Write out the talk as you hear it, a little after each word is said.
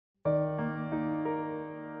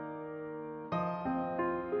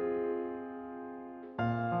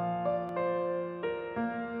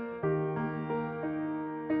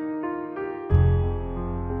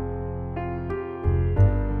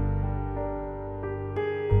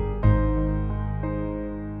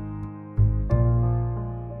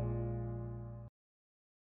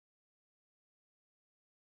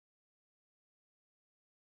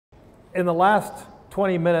In the last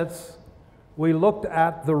 20 minutes, we looked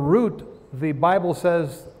at the route. The Bible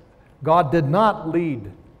says God did not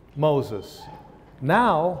lead Moses.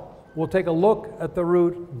 Now, we'll take a look at the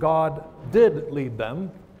route God did lead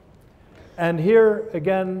them. And here,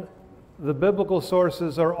 again, the biblical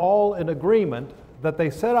sources are all in agreement that they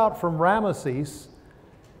set out from Ramesses,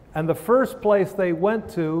 and the first place they went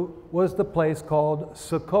to was the place called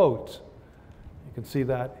Sukkot. You can see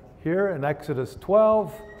that here in Exodus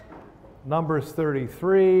 12, Numbers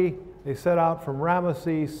 33. They set out from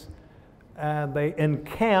Ramesses and they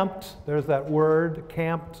encamped, there's that word,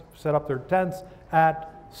 camped, set up their tents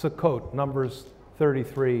at Sukkot, Numbers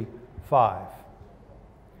 33:5.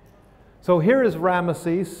 So here is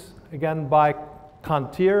Ramesses, again by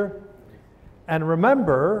Kantir. And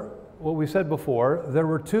remember what we said before, there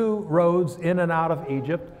were two roads in and out of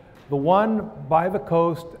Egypt, the one by the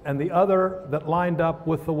coast and the other that lined up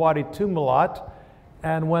with the Wadi Tumilat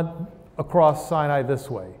and went across Sinai this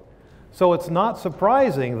way. So it's not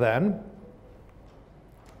surprising then,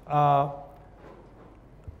 and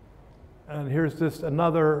here's just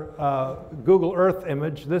another Google Earth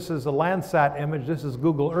image. This is a Landsat image, this is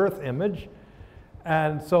Google Earth image.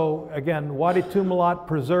 And so again, Wadi Tumilat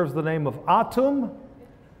preserves the name of Atum,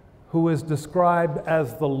 who is described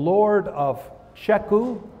as the Lord of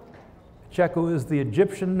Cheku. Cheku is the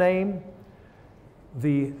Egyptian name.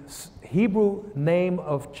 The Hebrew name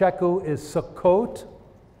of Cheku is Sukkot,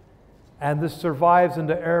 and this survives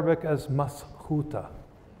into Arabic as Mashuta.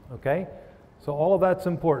 Okay? So all of that's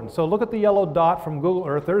important. So look at the yellow dot from Google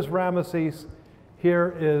Earth. There's Ramesses.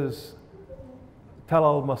 Here is Tel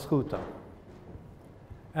el-Mashuta.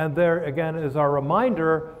 And there again is our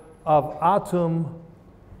reminder of Atum,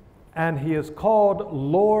 and he is called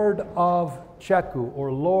Lord of Cheku,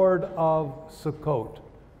 or Lord of Sukkot.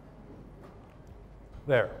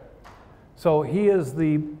 There. So he is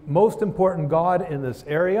the most important god in this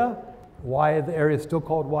area, why the area is still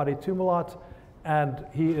called Wadi Tumilat, and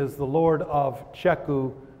he is the Lord of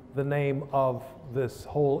Cheku, the name of this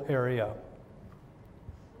whole area.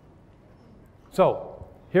 So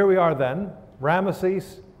here we are then,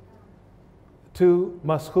 Ramesses to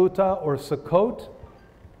Mashuta or Sukkot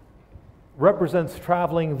represents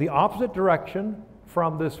traveling the opposite direction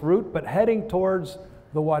from this route, but heading towards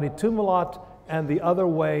the Wadi Tumilat and the other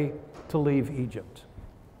way to leave Egypt.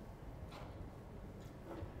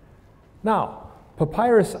 Now,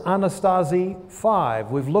 Papyrus Anastasi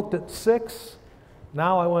 5. We've looked at 6.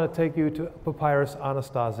 Now I want to take you to Papyrus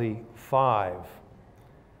Anastasi 5.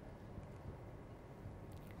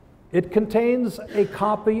 It contains a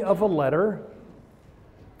copy of a letter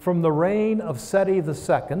from the reign of Seti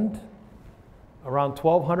II, around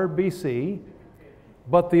 1200 BC,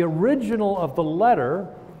 but the original of the letter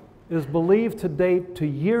is believed to date to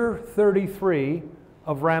year 33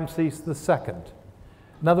 of Ramses II.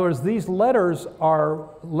 In other words, these letters are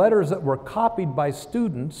letters that were copied by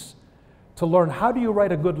students to learn how do you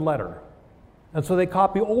write a good letter. And so they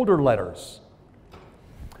copy older letters.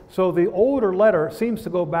 So the older letter seems to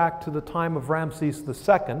go back to the time of Ramses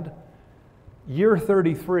II, year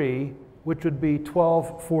 33, which would be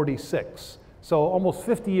 1246. So almost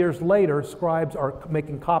 50 years later, scribes are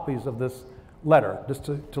making copies of this letter just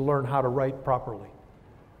to learn how to write properly.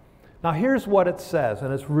 Now here's what it says,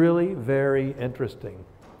 and it's really very interesting.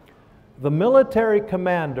 The military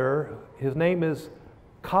commander, his name is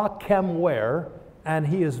Kakemwer, and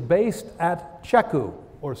he is based at Cheku,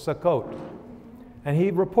 or Sukkot. And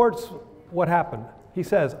he reports what happened. He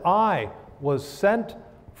says, I was sent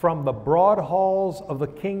from the broad halls of the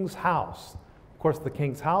king's house. Of course, the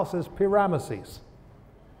king's house is Ramesses.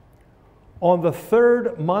 On the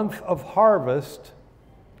 3rd month of harvest,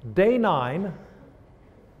 day 9,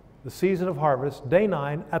 the season of harvest, day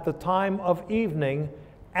 9, at the time of evening,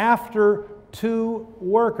 after 2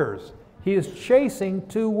 workers. He is chasing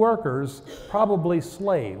 2 workers, probably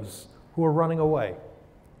slaves, who are running away.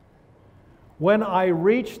 When I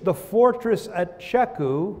reached the fortress at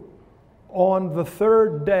Cheku on the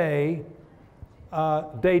 3rd day,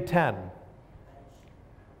 day 10.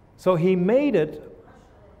 So he made it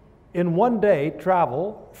in one day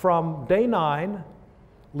travel from day 9,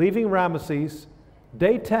 leaving Ramesses.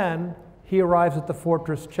 Day 10, he arrives at the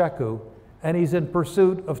fortress Cheku, and he's in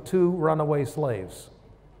pursuit of 2 runaway slaves.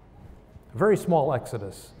 A very small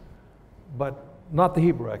exodus, but not the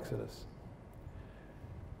Hebrew exodus.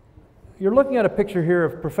 You're looking at a picture here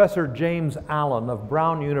of Professor James Allen of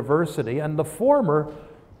Brown University and the former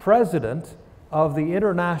president of the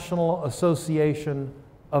International Association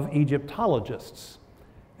of Egyptologists.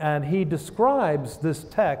 And he describes this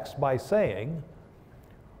text by saying,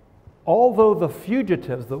 although the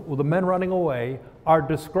fugitives, the men running away, are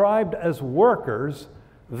described as workers.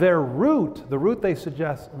 Their route, the route they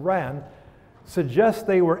ran, suggests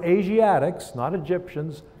they were Asiatics, not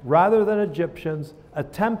Egyptians, rather than Egyptians,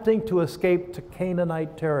 attempting to escape to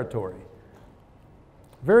Canaanite territory.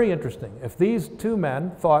 Very interesting. If these two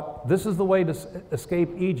men thought this is the way to escape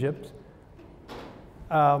Egypt,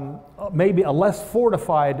 maybe a less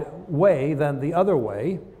fortified way than the other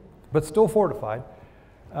way, but still fortified,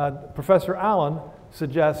 Professor Allen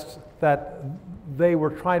suggests that they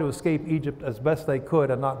were trying to escape Egypt as best they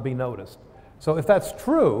could and not be noticed. So if that's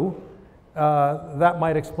true, that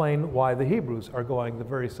might explain why the Hebrews are going the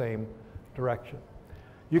very same direction.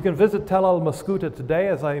 You can visit Tel el-Maskuta today.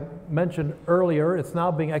 As I mentioned earlier, it's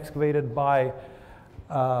now being excavated by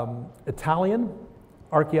Italian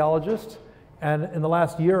archaeologists. And in the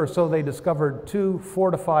last year or so, they discovered 2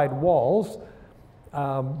 fortified walls,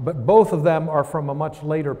 but both of them are from a much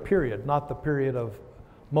later period, not the period of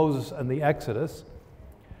Moses and the Exodus.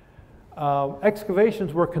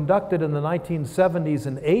 Excavations were conducted in the 1970s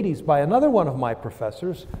and 80s by another one of my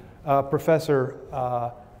professors, Professor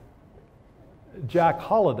John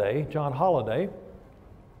Holliday,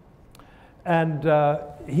 and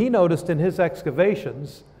he noticed in his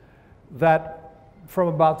excavations that from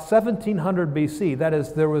about 1700 BC, that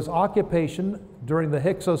is, there was occupation during the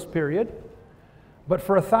Hyksos period, but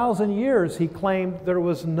for 1,000 years he claimed there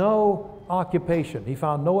was no occupation. He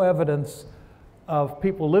found no evidence of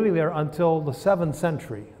people living there until the 7th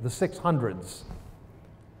century, the 600s.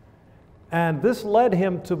 And this led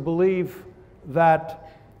him to believe that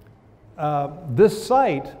this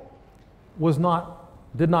site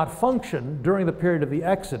did not function during the period of the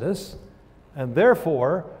Exodus, and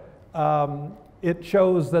therefore it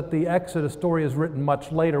shows that the Exodus story is written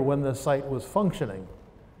much later when the site was functioning.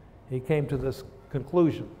 He came to this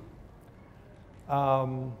conclusion.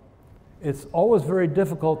 It's always very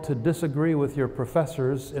difficult to disagree with your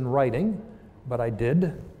professors in writing, but I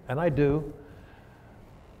did, and I do.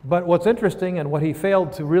 But what's interesting, and what he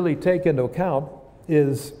failed to really take into account,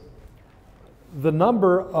 is the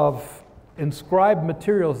number of inscribed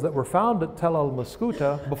materials that were found at Tel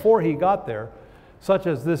el-Maskuta before he got there, such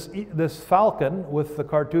as this falcon with the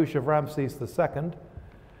cartouche of Ramses II.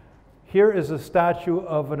 Here is a statue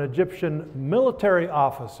of an Egyptian military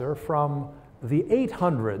officer from the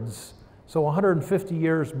 800s, so 150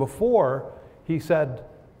 years before he said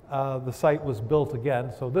the site was built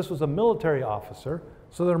again. So this was a military officer,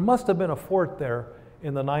 so there must have been a fort there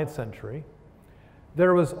in the 9th century.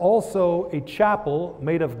 There was also a chapel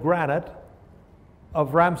made of granite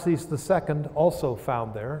of Ramses II also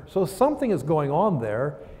found there. So something is going on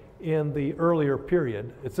there in the earlier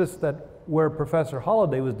period. It's just that where Professor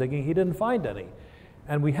Holliday was digging, he didn't find any.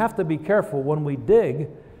 And we have to be careful when we dig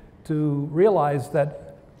to realize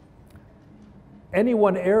that any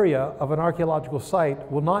one area of an archaeological site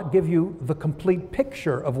will not give you the complete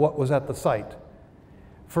picture of what was at the site.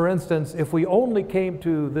 For instance, if we only came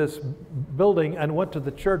to this building and went to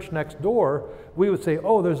the church next door, we would say,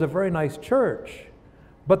 oh, there's a very nice church,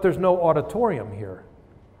 but there's no auditorium here,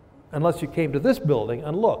 unless you came to this building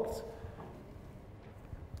and looked.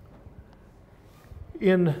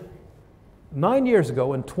 In 9 years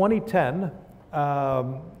ago, in 2010,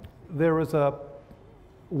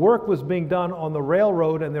 work was being done on the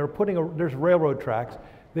railroad, and they were there's railroad tracks.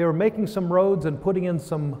 They were making some roads and putting in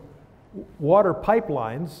some water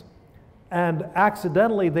pipelines, and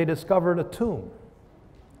accidentally they discovered a tomb.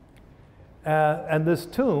 And this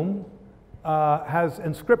tomb has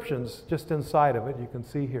inscriptions just inside of it, you can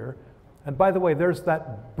see here. And by the way, there's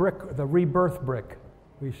that brick, the rebirth brick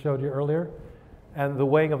we showed you earlier, and the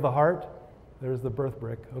weighing of the heart. There's the birth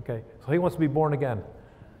brick. Okay, so he wants to be born again.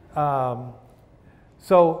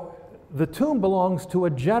 So the tomb belongs to a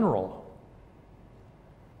general.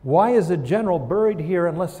 Why is a general buried here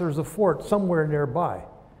unless there's a fort somewhere nearby?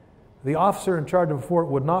 The officer in charge of a fort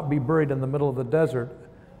would not be buried in the middle of the desert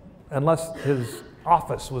unless his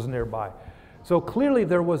office was nearby. So clearly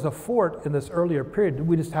there was a fort in this earlier period.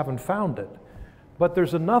 We just haven't found it. But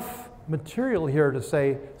there's enough material here to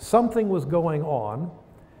say something was going on.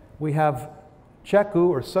 We have Cheku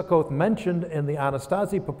or Sukkoth mentioned in the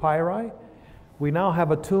Anastasi papyri. We now have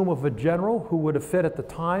a tomb of a general who would have fit at the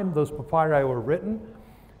time those papyri were written.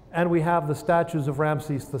 And we have the statues of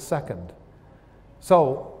Ramses II.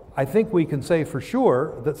 So I think we can say for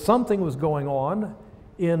sure that something was going on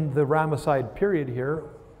in the Ramesside period here.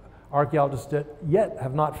 Archaeologists yet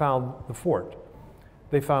have not found the fort.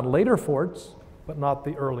 They found later forts, but not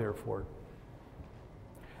the earlier fort.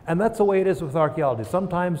 And that's the way it is with archaeology.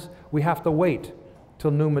 Sometimes we have to wait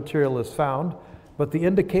till new material is found, but the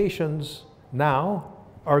indications now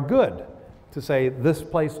are good to say this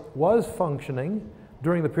place was functioning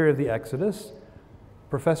during the period of the Exodus.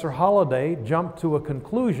 Professor Holliday jumped to a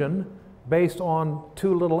conclusion based on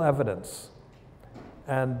too little evidence.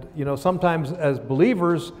 And you know, sometimes as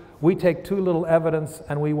believers, we take too little evidence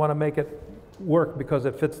and we want to make it work because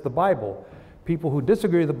it fits the Bible. People who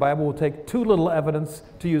disagree with the Bible will take too little evidence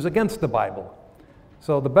to use against the Bible.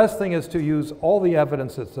 So the best thing is to use all the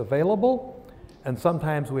evidence that's available, and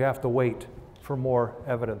sometimes we have to wait for more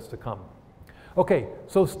evidence to come. Okay,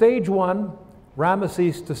 so stage one,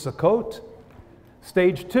 Ramesses to Sukkot.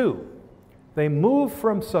 Stage two, they moved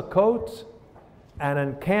from Sukkot and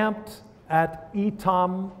encamped at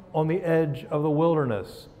Etam on the edge of the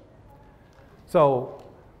wilderness. So,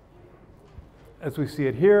 as we see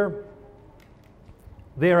it here,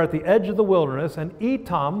 they are at the edge of the wilderness, and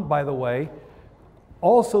Etam, by the way,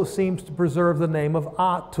 also seems to preserve the name of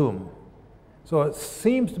Atum. So it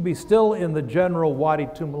seems to be still in the general Wadi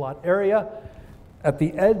Tumilat area, at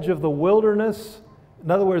the edge of the wilderness.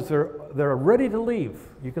 In other words, they're ready to leave.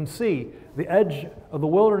 You can see the edge of the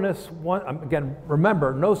wilderness. Again,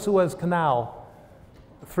 remember, no Suez Canal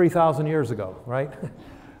 3,000 years ago, right?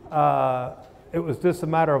 It was just a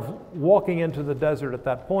matter of walking into the desert at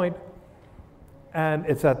that point. And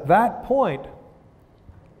it's at that point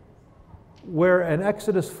where in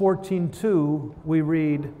Exodus 14:2 we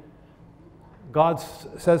read, God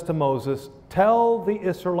says to Moses, tell the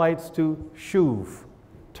Israelites to shuv,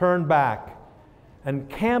 turn back, and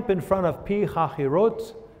camp in front of Pi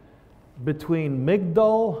Hahirot between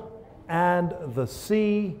Migdol and the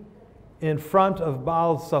sea in front of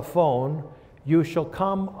Baal Zaphon. You shall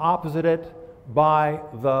come opposite it by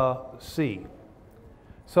the sea.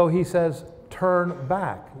 So he says, turn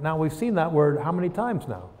back. Now we've seen that word how many times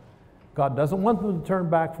now? God doesn't want them to turn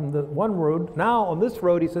back from the one road. Now on this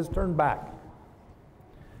road he says turn back.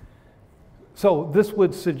 So this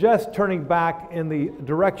would suggest turning back in the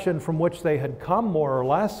direction from which they had come, more or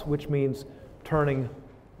less, which means turning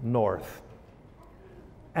north.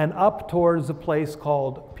 And up towards a place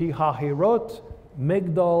called Pi Hahirot,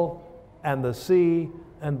 Migdol, and the sea,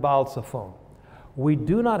 and Baal Zaphon. We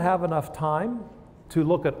do not have enough time to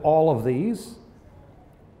look at all of these.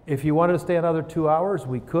 If you wanted to stay another 2 hours,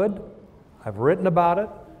 we could. I've written about it,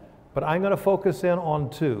 but I'm going to focus in on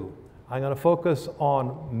two. I'm going to focus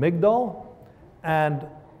on Migdol and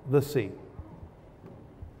the sea.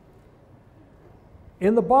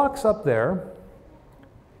 In the box up there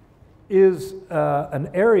is an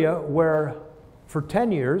area where for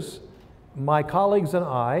 10 years my colleagues and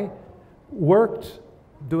I worked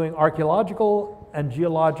doing archaeological and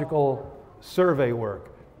geological survey work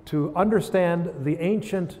to understand the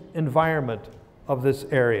ancient environment of this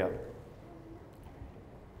area.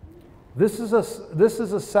 This is a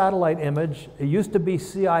satellite image. It used to be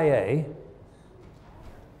CIA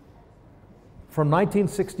from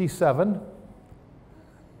 1967.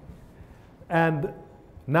 And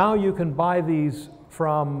now you can buy these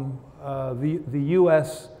from the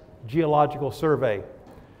U.S. Geological Survey.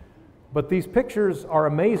 But these pictures are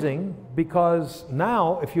amazing because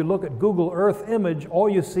now if you look at Google Earth image, all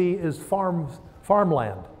you see is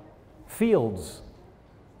farmland, fields.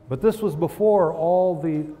 But this was before all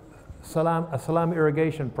the Salam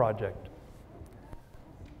irrigation project.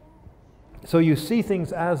 So you see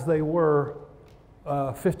things as they were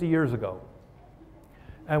 50 years ago.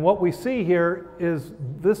 And what we see here is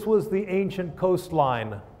this was the ancient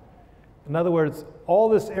coastline. In other words, all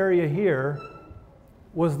this area here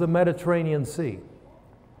was the Mediterranean Sea.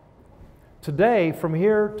 Today, from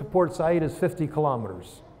here to Port Said is 50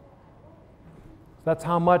 kilometers. That's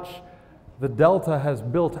how much the delta has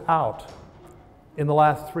built out in the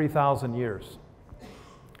last 3,000 years.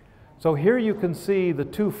 So here you can see the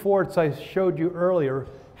two forts I showed you earlier,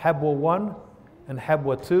 Hebwa 1 and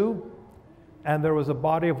Hebwa 2, and there was a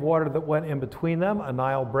body of water that went in between them, a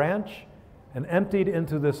Nile branch, and emptied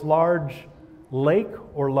into this large lake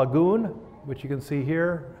or lagoon, which you can see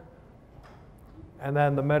here, and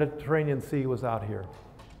then the Mediterranean Sea was out here.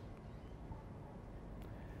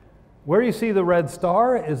 Where you see the red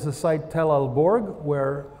star is the site Tel El Borg,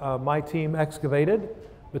 where my team excavated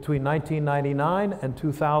between 1999 and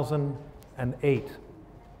 2008.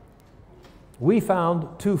 We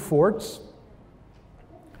found two forts.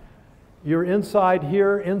 You're inside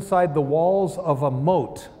here, inside the walls of a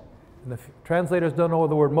moat. And if translators don't know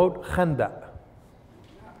the word moat, khanda.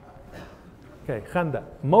 Okay, khanda.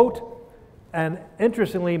 Moat, and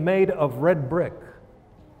interestingly made of red brick.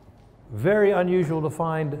 Very unusual to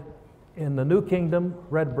find in the New Kingdom,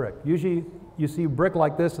 red brick. Usually you see brick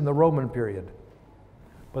like this in the Roman period.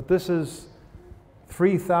 But this is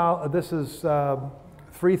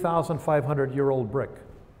 3,500-year-old brick.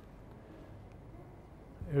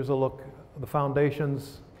 Here's a look at the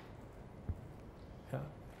foundations. Yeah.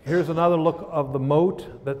 Here's another look of the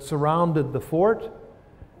moat that surrounded the fort.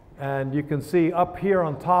 And you can see up here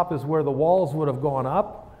on top is where the walls would have gone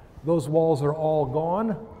up. Those walls are all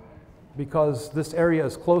gone because this area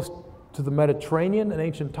is close to the Mediterranean in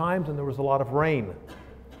ancient times, and there was a lot of rain.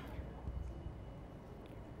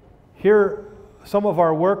 Here, some of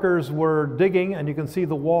our workers were digging, and you can see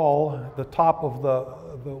the wall, the top of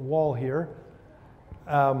the wall here.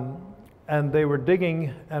 And they were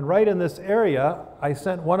digging, and right in this area, I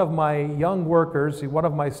sent one of my young workers, one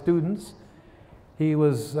of my students. He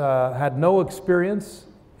had no experience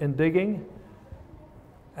in digging,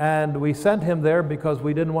 and we sent him there because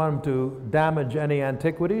we didn't want him to damage any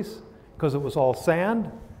antiquities, because it was all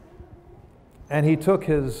sand. And he took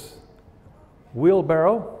his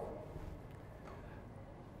wheelbarrow,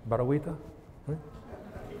 barawita, right?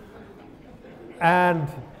 And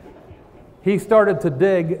he started to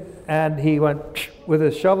dig, and he went with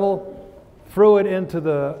his shovel, threw it into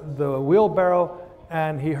the wheelbarrow,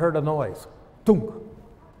 and he heard a noise. Tunk.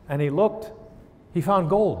 And he looked, he found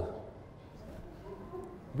gold.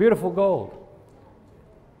 Beautiful gold.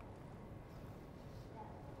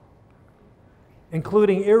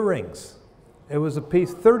 Including earrings. It was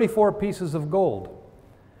 34 pieces of gold.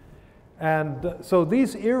 And so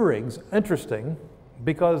these earrings, interesting,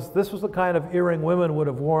 because this was the kind of earring women would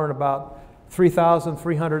have worn about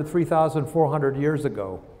 3,300, 3,400 years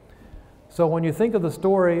ago. So when you think of the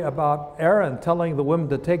story about Aaron telling the women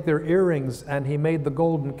to take their earrings and he made the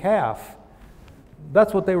golden calf,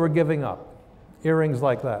 that's what they were giving up, earrings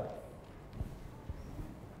like that.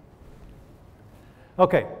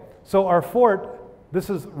 Okay, so our fort, this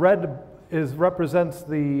is red, represents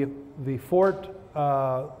the fort,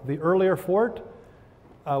 the earlier fort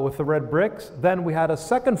with the red bricks. Then we had a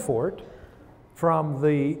second fort from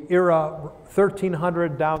the era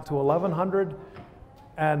 1300 down to 1100.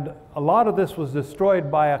 And a lot of this was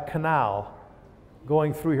destroyed by a canal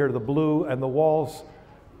going through here, the blue, and the walls,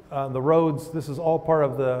 the roads. This is all part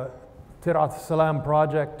of the Tirat Salam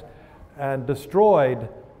project, and destroyed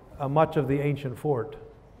much of the ancient fort.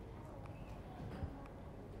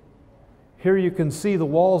 Here you can see the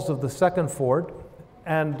walls of the second fort,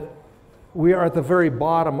 and we are at the very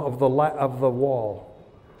bottom of the wall.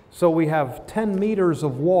 So we have 10 meters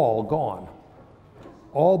of wall gone,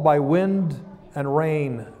 all by wind and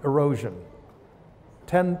rain erosion.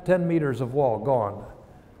 10 meters of wall gone.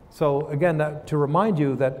 So again, to remind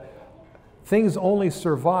you that things only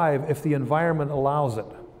survive if the environment allows it.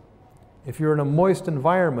 If you're in a moist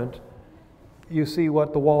environment, you see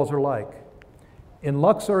what the walls are like. In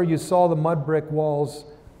Luxor, you saw the mud brick walls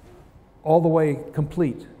all the way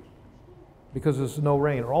complete because there's no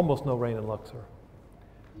rain, or almost no rain in Luxor.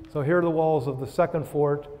 So here are the walls of the second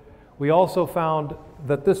fort. We also found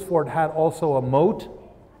that this fort had also a moat,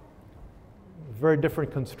 very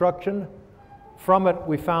different construction. From it,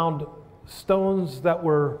 we found stones that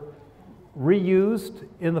were reused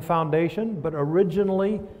in the foundation, but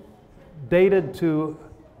originally dated to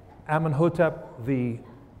Amenhotep II,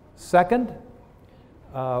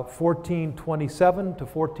 1427 to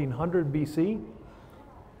 1400 BC.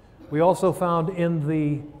 We also found in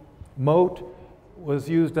the moat was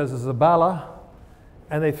used as a zabala,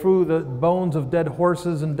 and they threw the bones of dead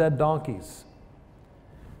horses and dead donkeys.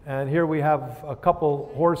 And here we have a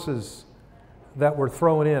couple horses that were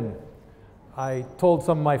thrown in. I told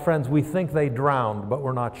some of my friends we think they drowned, but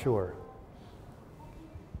we're not sure.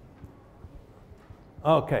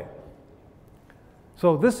 Okay.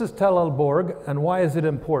 So this is Tel el-Borg, and why is it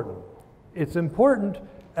important? It's important,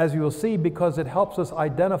 as you will see, because it helps us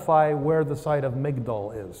identify where the site of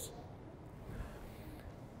Migdol is.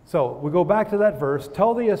 So we go back to that verse.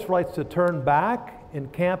 Tell the Israelites to turn back,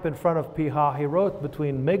 encamp in front of Pi-Hahirot,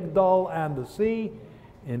 between Migdol and the sea,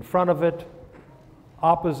 in front of it,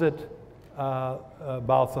 opposite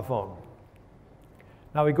Baal Zephon.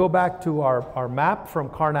 Now we go back to our map from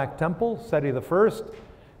Karnak Temple, Seti I,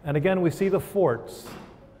 and again we see the forts.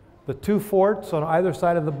 The two forts on either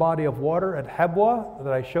side of the body of water at Hebwa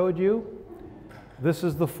that I showed you. This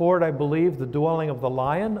is the fort, I believe, the dwelling of the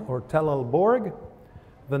lion, or Tel el-Borg.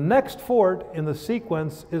 The next fort in the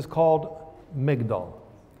sequence is called Migdol.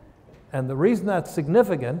 And the reason that's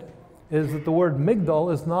significant is that the word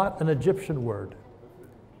Migdol is not an Egyptian word.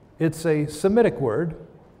 It's a Semitic word.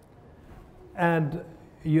 And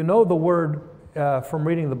you know the word from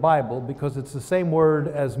reading the Bible because it's the same word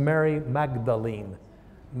as Mary Magdalene.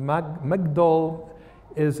 Migdol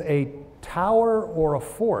is a tower or a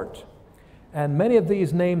fort. And many of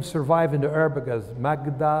these names survive into Arabic as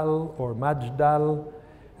Magdal or Majdal.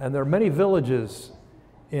 And there are many villages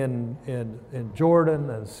in Jordan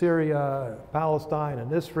and Syria, Palestine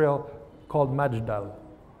and Israel, called Magdala,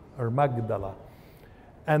 or Magdala.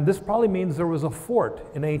 And this probably means there was a fort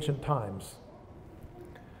in ancient times.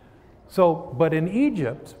 So, but in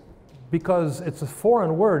Egypt, because it's a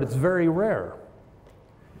foreign word, it's very rare.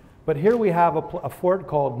 But here we have a fort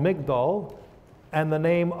called Migdol, and the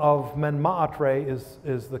name of Menma'atre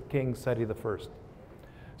is the king Seti I.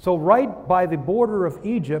 So right by the border of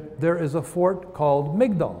Egypt, there is a fort called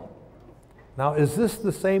Migdol. Now, is this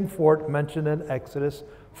the same fort mentioned in Exodus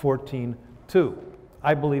 14:2?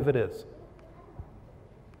 I believe it is.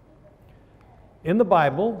 In the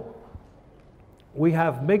Bible, we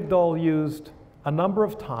have Migdol used a number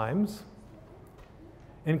of times,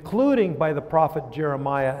 including by the prophet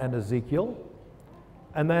Jeremiah and Ezekiel,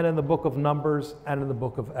 and then in the book of Numbers and in the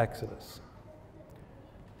book of Exodus.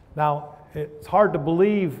 Now, it's hard to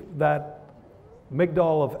believe that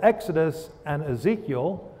Migdol of Exodus and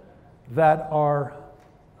Ezekiel, that are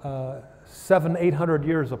 700-800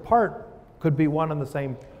 years apart, could be one and the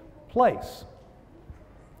same place.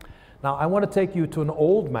 Now, I want to take you to an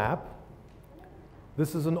old map.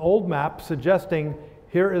 This is an old map suggesting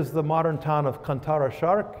here is the modern town of Kantara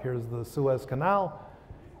Sharq, here's the Suez Canal,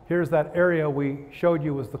 here's that area we showed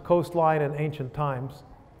you was the coastline in ancient times.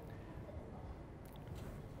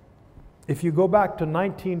 If you go back to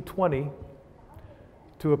 1920,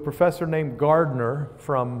 to a professor named Gardner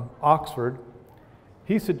from Oxford,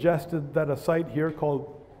 he suggested that a site here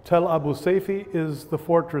called Tel Abu Seifi is the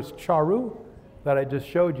fortress Charu that I just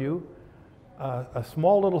showed you. A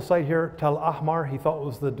small little site here, Tel Ahmar, he thought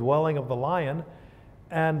was the dwelling of the lion,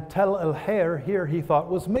 and Tel El Hair here he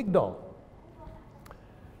thought was Migdol.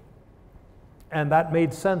 And that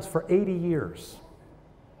made sense for 80 years.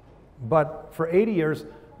 But for 80 years,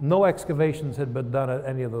 no excavations had been done at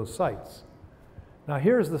any of those sites. Now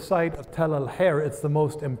here's the site of Tel El Hair. It's the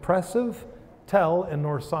most impressive tell in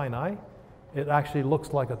North Sinai. It actually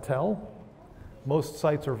looks like a tell. Most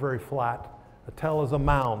sites are very flat. A tell is a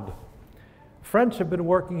mound. French have been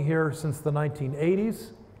working here since the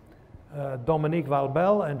 1980s. Dominique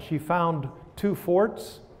Valbel, and she found 2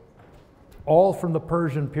 forts, all from the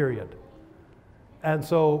Persian period. And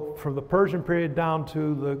so from the Persian period down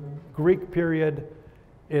to the Greek period,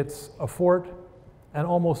 it's a fort, and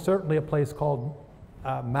almost certainly a place called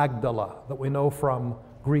Magdala that we know from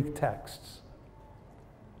Greek texts.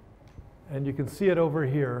 And you can see it over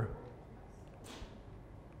here.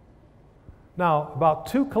 Now, about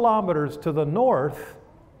 2 kilometers to the north,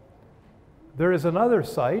 there is another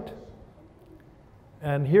site,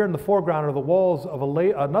 and here in the foreground are the walls of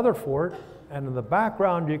another fort, and in the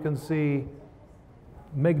background you can see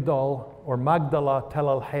Migdol or Magdala Tel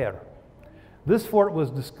El Hair. This fort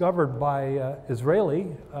was discovered by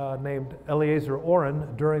Israeli named Eliezer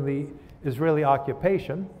Oren during the Israeli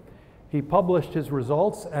occupation. He published his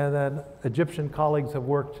results, and then Egyptian colleagues have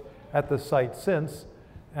worked at the site since,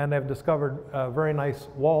 and they've discovered very nice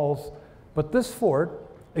walls. But this fort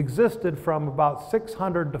existed from about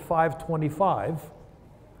 600 to 525,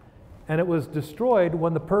 and it was destroyed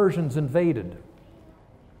when the Persians invaded.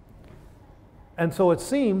 And so it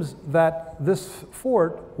seems that this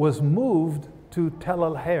fort was moved to Tel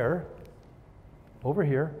El Hair, over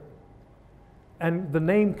here, and the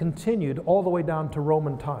name continued all the way down to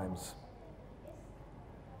Roman times.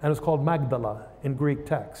 And it's called Magdala in Greek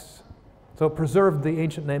texts. So it preserved the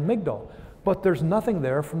ancient name Migdol. But there's nothing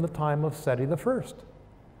there from the time of Seti I.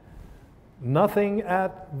 Nothing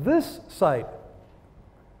at this site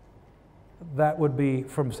that would be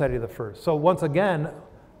from Seti I. So once again,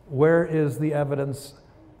 where is the evidence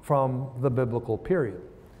from the biblical period?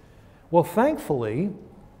 Well, thankfully,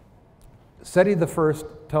 Seti I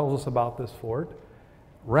tells us about this fort.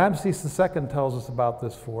 Ramses II tells us about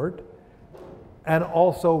this fort. And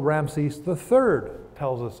also Ramses III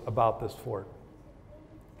tells us about this fort.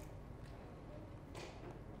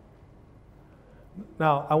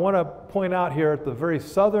 Now, I want to point out here at the very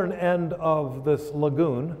southern end of this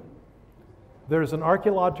lagoon, there's an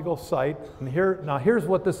archaeological site, and here's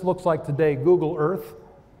what this looks like today, Google Earth,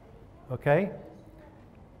 okay?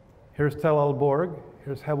 Here's Tel El Borg,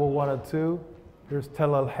 here's Hebel 1 and 2, here's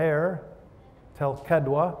Tel El Hair, Tel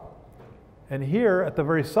Kedwa, and here at the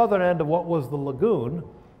very southern end of what was the lagoon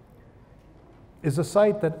is a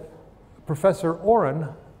site that Professor Oren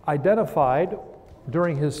identified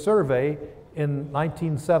during his survey in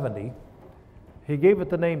 1970. He gave it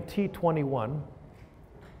the name T21.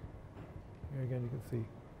 Here again you can see.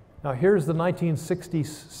 Now here's the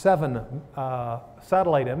 1967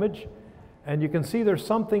 satellite image, and you can see there's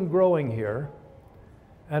something growing here.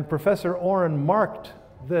 And Professor Oren marked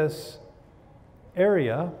this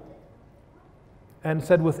area and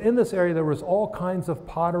said within this area there was all kinds of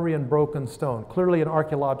pottery and broken stone, clearly an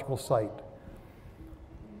archaeological site.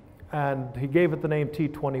 And he gave it the name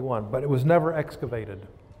T21, but it was never excavated.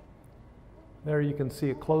 There you can see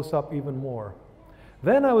it close up even more.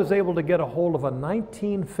 Then I was able to get a hold of a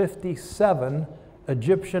 1957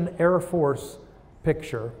 Egyptian Air Force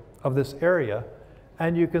picture of this area,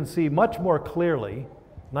 and you can see much more clearly,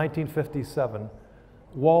 1957,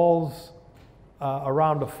 walls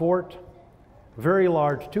around a fort, very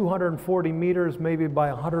large, 240 meters, maybe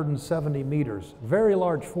by 170 meters, very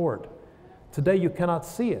large fort. Today you cannot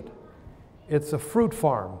see it. It's a fruit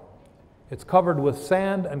farm. It's covered with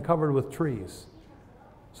sand and covered with trees.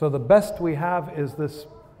 So the best we have is this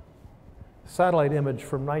satellite image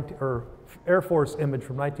from Air Force image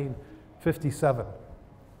from 1957.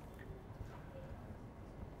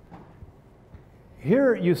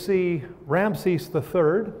 Here you see Ramses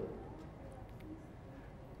III,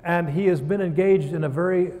 and he has been engaged in a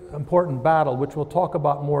very important battle, which we'll talk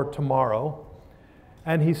about more tomorrow.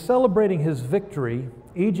 And he's celebrating his victory.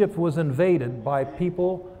 Egypt was invaded by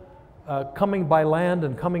people coming by land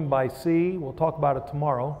and coming by sea. We'll talk about it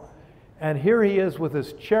tomorrow. And here he is with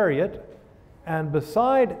his chariot, and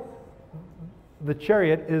beside the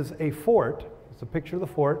chariot is a fort. It's a picture of the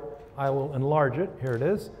fort. I will enlarge it. Here it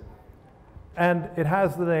is. And it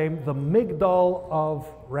has the name, the Migdal of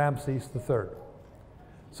Ramses III.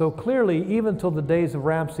 So clearly, even till the days of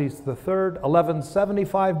Ramses III,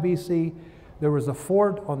 1175 BC, there was a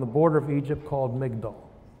fort on the border of Egypt called Migdal.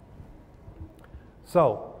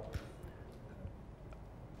 So,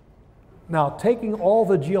 now taking all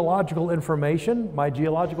the geological information my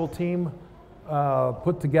geological team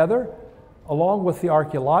put together, along with the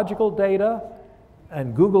archaeological data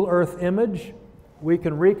and Google Earth image, we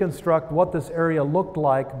can reconstruct what this area looked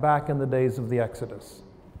like back in the days of the Exodus.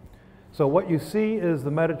 So what you see is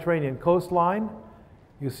the Mediterranean coastline.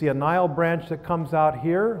 You see a Nile branch that comes out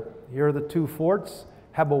here. Here are the two forts,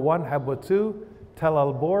 Hebba 1, Hebba 2, Tel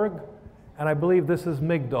El Borg, and I believe this is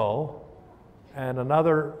Migdal, and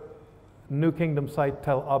another New Kingdom site,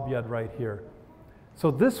 Tel Abyad, right here.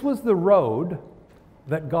 So this was the road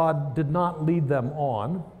that God did not lead them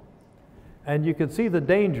on. And you can see the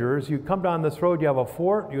dangers. You come down this road, you have a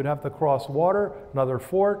fort, you'd have to cross water, another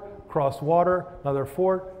fort, cross water, another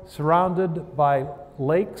fort, surrounded by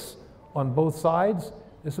lakes on both sides.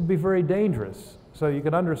 This would be very dangerous. So you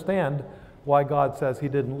can understand why God says he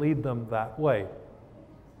didn't lead them that way.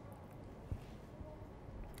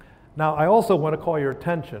 Now, I also want to call your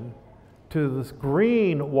attention to this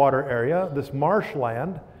green water area, this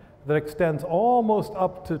marshland that extends almost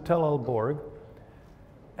up to Tel El Borg.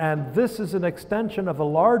 And this is an extension of a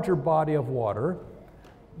larger body of water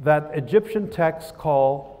that Egyptian texts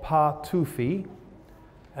call Pa-Tufi.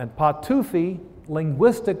 And Pa-Tufi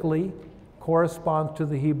linguistically corresponds to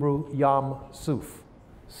the Hebrew Yam Suf,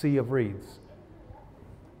 Sea of Reeds.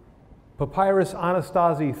 Papyrus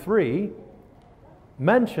Anastasi III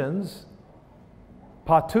mentions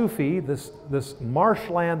Pa-Tufi, this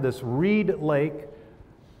marshland, this reed lake,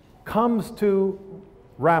 comes to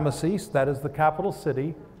Ramesses, that is the capital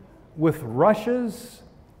city, with rushes,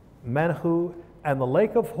 Menhu, and the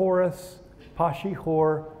lake of Horus,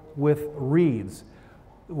 Pashihor, with reeds.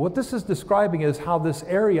 What this is describing is how this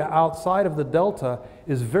area outside of the delta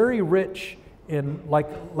is very rich in,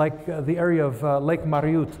 like the area of Lake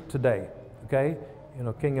Mariut today, okay? You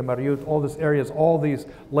know, King of Mariut, all this areas, all these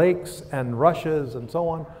lakes and rushes and so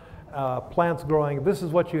on, plants growing. This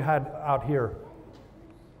is what you had out here.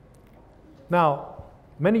 Now,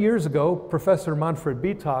 many years ago, Professor Manfred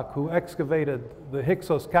Bitak, who excavated the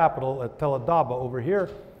Hyksos capital at Tel Adaba over here,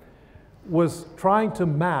 was trying to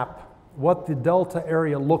map what the delta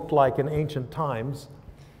area looked like in ancient times.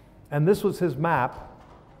 And this was his map.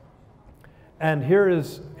 And here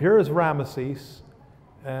is Ramesses,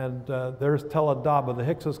 and there's Tel Adaba, the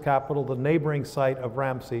Hyksos capital, the neighboring site of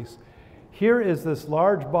Ramses. Here is this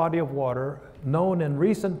large body of water known in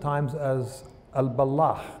recent times as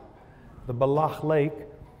Al-Balach, the Balach Lake,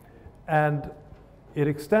 and it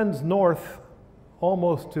extends north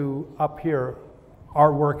almost to up here,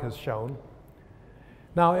 our work has shown.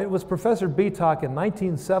 Now, it was Professor Bitak in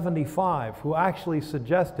 1975 who actually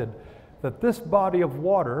suggested that this body of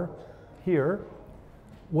water here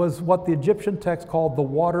was what the Egyptian text called the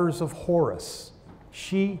waters of Horus,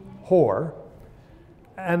 She-Hor,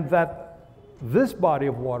 and that this body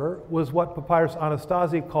of water was what Papyrus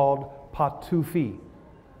Anastasi called Pa-Tufi,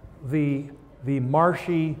 the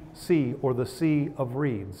marshy sea, or the Sea of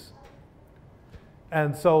Reeds.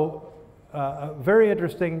 And so, very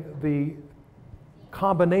interesting, the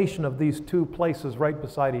combination of these two places right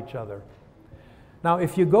beside each other. Now,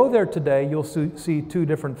 if you go there today, you'll see two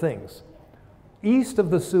different things. East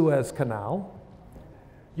of the Suez Canal,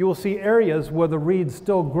 you will see areas where the reeds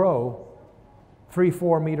still grow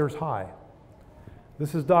 3-4 meters high.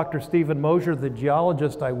 This is Dr. Stephen Mosier, the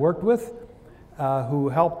geologist I worked with, who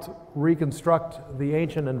helped reconstruct the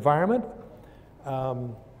ancient environment.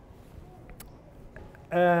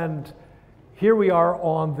 And here we are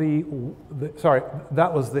on sorry,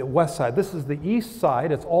 that was the west side. This is the east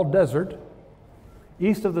side. It's all desert,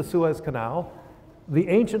 east of the Suez Canal. The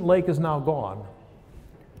ancient lake is now gone.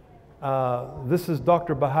 This is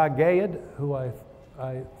Dr. Baha Gayed, who I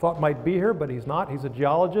thought might be here, but he's not. He's a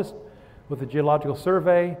geologist with the Geological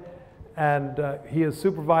Survey, and he is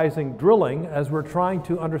supervising drilling as we're trying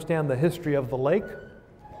to understand the history of the lake.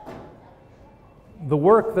 The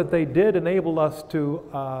work that they did enabled us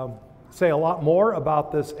to say a lot more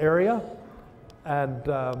about this area, and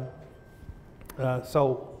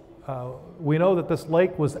so we know that this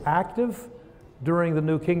lake was active during the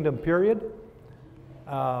New Kingdom period.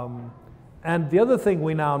 And the other thing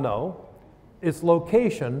we now know, its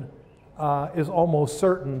location is almost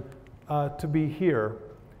certain to be here.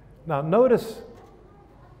 Now notice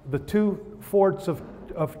the two forts of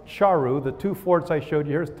Charu, the two forts I showed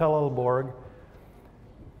you. Here's Tel El Borg.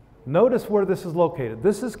 Notice where this is located.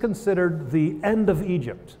 This is considered the end of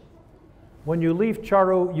Egypt. When you leave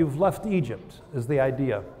Charu, you've left Egypt, is the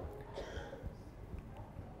idea.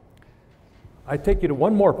 I take you to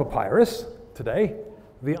one more papyrus today,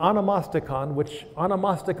 the Onomasticon, which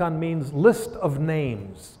Onomasticon means list of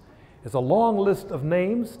names. It's a long list of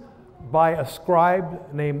names by a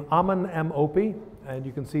scribe named Amun M. Opie, and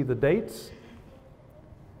you can see the dates.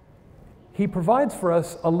 He provides for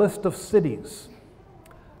us a list of cities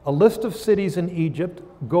in Egypt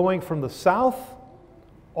going from the south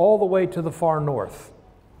all the way to the far north.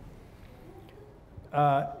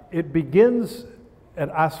 It begins at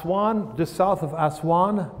Aswan, just south of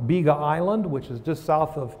Aswan, Biga Island, which is just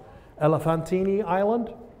south of Elephantine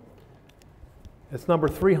Island. It's number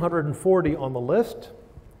 340 on the list.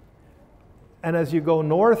 And as you go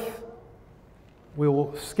north, we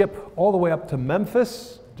will skip all the way up to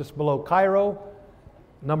Memphis, just below Cairo,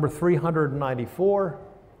 number 394.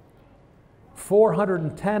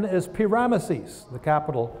 410 is Pi-Ramesses, the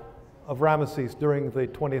capital of Ramesses during the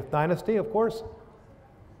 20th dynasty, of course.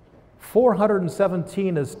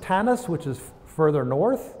 417 is Tanis, which is further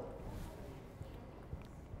north.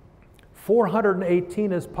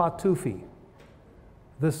 418 is Patufi,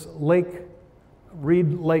 this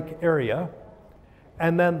Reed Lake area.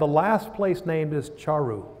 And then the last place named is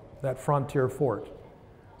Charu, that frontier fort.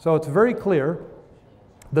 So it's very clear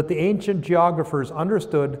that the ancient geographers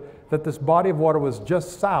understood that this body of water was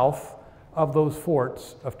just south of those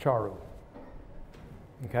forts of Charu.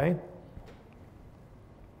 Okay?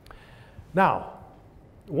 Now,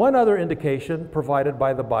 one other indication provided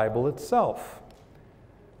by the Bible itself.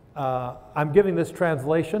 I'm giving this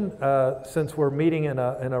translation since we're meeting in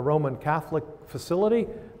a Roman Catholic facility.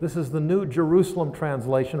 This is the New Jerusalem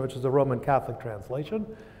translation, which is a Roman Catholic translation.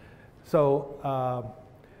 So,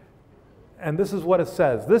 and this is what it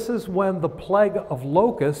says. This is when the plague of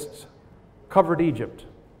locusts covered Egypt.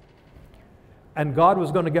 And God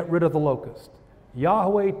was going to get rid of the locust.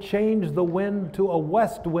 Yahweh changed the wind to a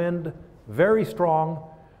west wind, very strong,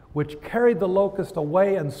 which carried the locust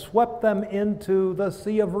away and swept them into the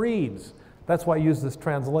Sea of Reeds. That's why I use this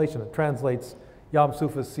translation. It translates Yam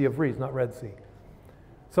Suf as Sea of Reeds, not Red Sea.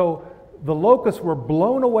 So the locusts were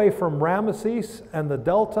blown away from Ramesses and the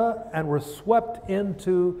delta and were swept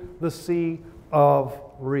into the Sea of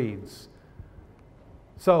Reeds.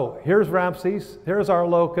 So here's Ramesses, here's our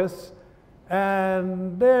locusts,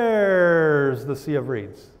 and there's the Sea of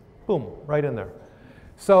Reeds. Boom, right in there.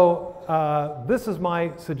 So this is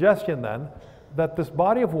my suggestion then, that this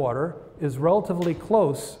body of water is relatively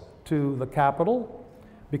close to the capital,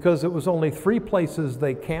 because it was only 3 places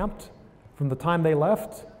they camped from the time they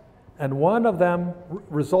left, and one of them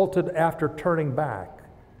resulted after turning back.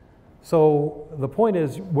 So the point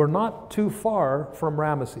is, we're not too far from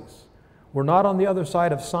Ramesses. We're not on the other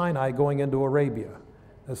side of Sinai going into Arabia,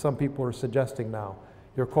 as some people are suggesting now.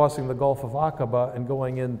 You're crossing the Gulf of Aqaba and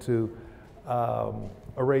going into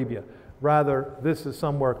Arabia. Rather, this is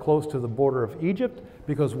somewhere close to the border of Egypt,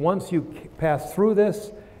 because once you pass through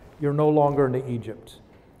this, you're no longer into Egypt.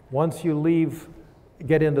 Once you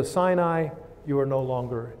get into Sinai, you are no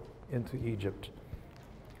longer into Egypt.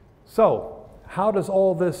 So, how does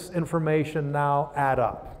all this information now add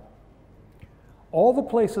up? All the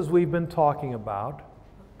places we've been talking about,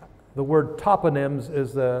 the word toponyms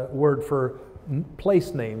is the word for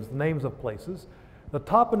place names, names of places. The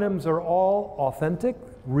toponyms are all authentic,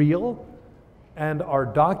 real, and are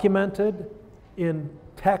documented in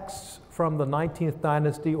texts from the 19th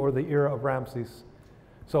dynasty or the era of Ramses.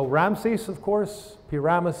 So Ramses, of course,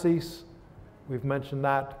 Pi-Ramesses, we've mentioned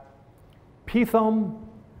that. Pithom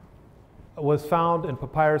was found in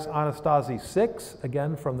Papyrus Anastasi 6,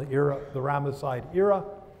 again from the era, the Ramesside era.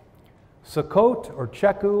 Sukkot or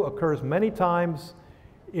Cheku occurs many times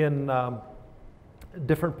in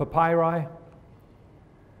different papyri.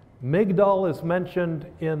 Migdal is mentioned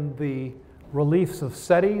in the reliefs of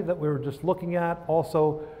Seti that we were just looking at,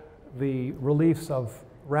 also the reliefs of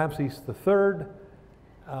Ramses III.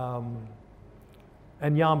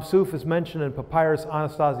 And Yam Suf is mentioned in Papyrus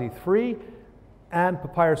Anastasi 3 and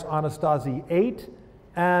Papyrus Anastasi 8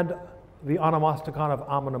 and the Onomasticon of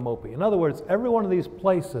Amenemopi. In other words, every one of these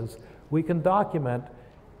places we can document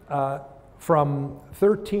from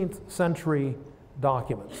 13th century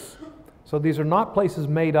documents. So these are not places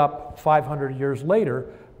made up 500 years later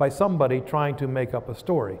by somebody trying to make up a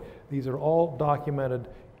story. These are all documented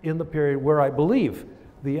in the period where I believe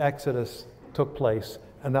the Exodus took place,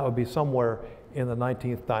 and that would be somewhere in the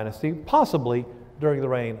 19th dynasty, possibly during the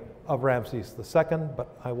reign of Ramses II,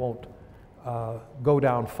 but I won't go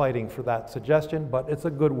down fighting for that suggestion, but it's a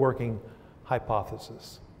good working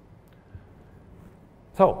hypothesis.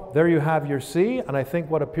 So there you have your C, and I think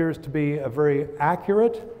what appears to be a very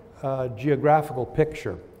accurate geographical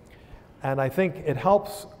picture. And I think it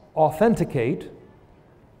helps authenticate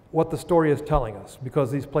what the story is telling us,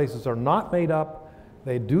 because these places are not made up,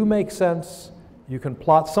 they do make sense. You can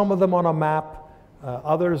plot some of them on a map,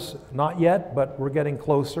 others not yet, but we're getting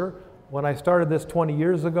closer. When I started this 20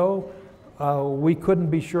 years ago, we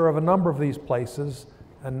couldn't be sure of a number of these places,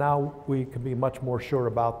 and now we can be much more sure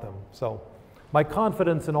about them. So my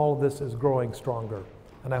confidence in all of this is growing stronger,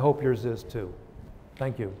 and I hope yours is too.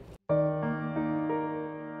 Thank you.